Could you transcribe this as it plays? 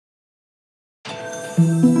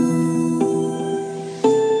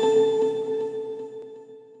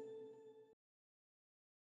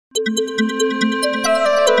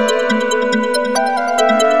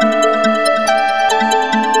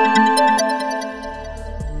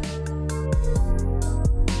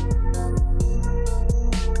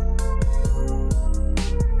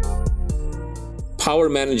Power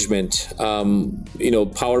management,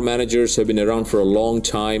 power managers have been around for a long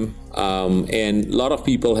time, and a lot of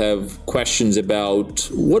people have questions about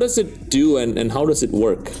what does it do and how does it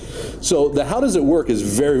work? So the how does it work is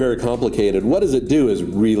very, very complicated. What does it do is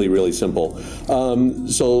really, really simple.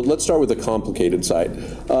 So let's start with the complicated side.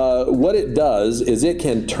 What it does is it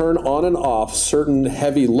can turn on and off certain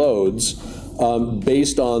heavy loads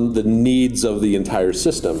based on the needs of the entire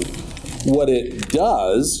system. What it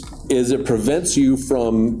does is it prevents you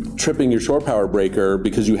from tripping your shore power breaker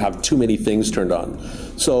because you have too many things turned on.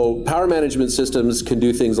 So power management systems can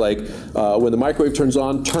do things like when the microwave turns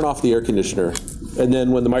on, turn off the air conditioner. And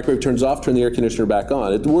then when the microwave turns off, turn the air conditioner back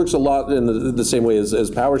on. It works a lot in the same way as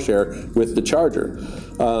PowerShare with the charger.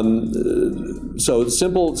 So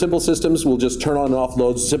simple systems will just turn on and off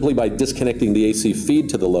loads simply by disconnecting the AC feed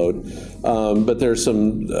to the load. But there's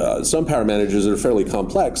some power managers that are fairly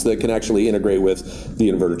complex that can actually integrate with the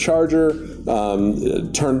inverter charger,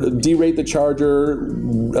 derate the charger,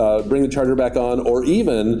 bring the charger back on, or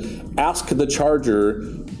even ask the charger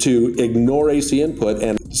to ignore AC input.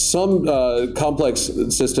 And some complex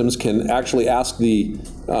systems can actually ask the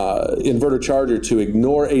inverter charger to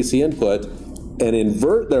ignore AC input and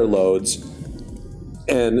invert their loads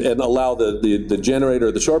and allow the generator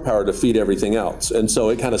or the shore power to feed everything else. And so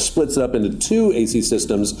it kind of splits it up into two AC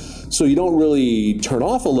systems, so you don't really turn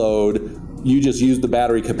off a load, you just use the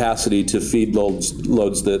battery capacity to feed loads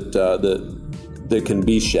that can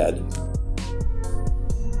be shed.